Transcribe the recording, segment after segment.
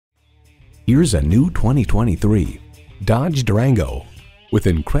Here's a new 2023 Dodge Durango. With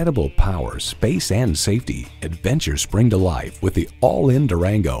incredible power, space, and safety, adventures spring to life with the all-in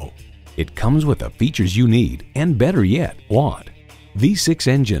Durango. It comes with the features you need and, better yet, want. V6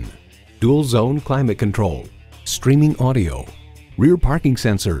 engine, dual-zone climate control, streaming audio, rear parking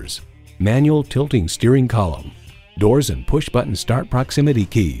sensors, manual tilting steering column, doors and push-button start proximity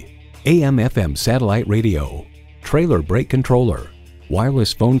key, AM/FM satellite radio, trailer brake controller,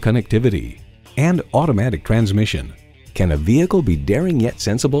 wireless phone connectivity, and automatic transmission. Can a vehicle be daring yet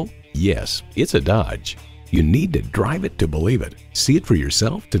sensible? Yes, it's a Dodge. You need to drive it to believe it. See it for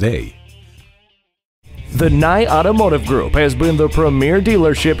yourself today. The Nye Automotive Group has been the premier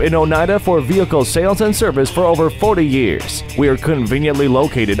dealership in Oneida for vehicle sales and service for over 40 years. We are conveniently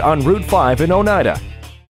located on Route 5 in Oneida.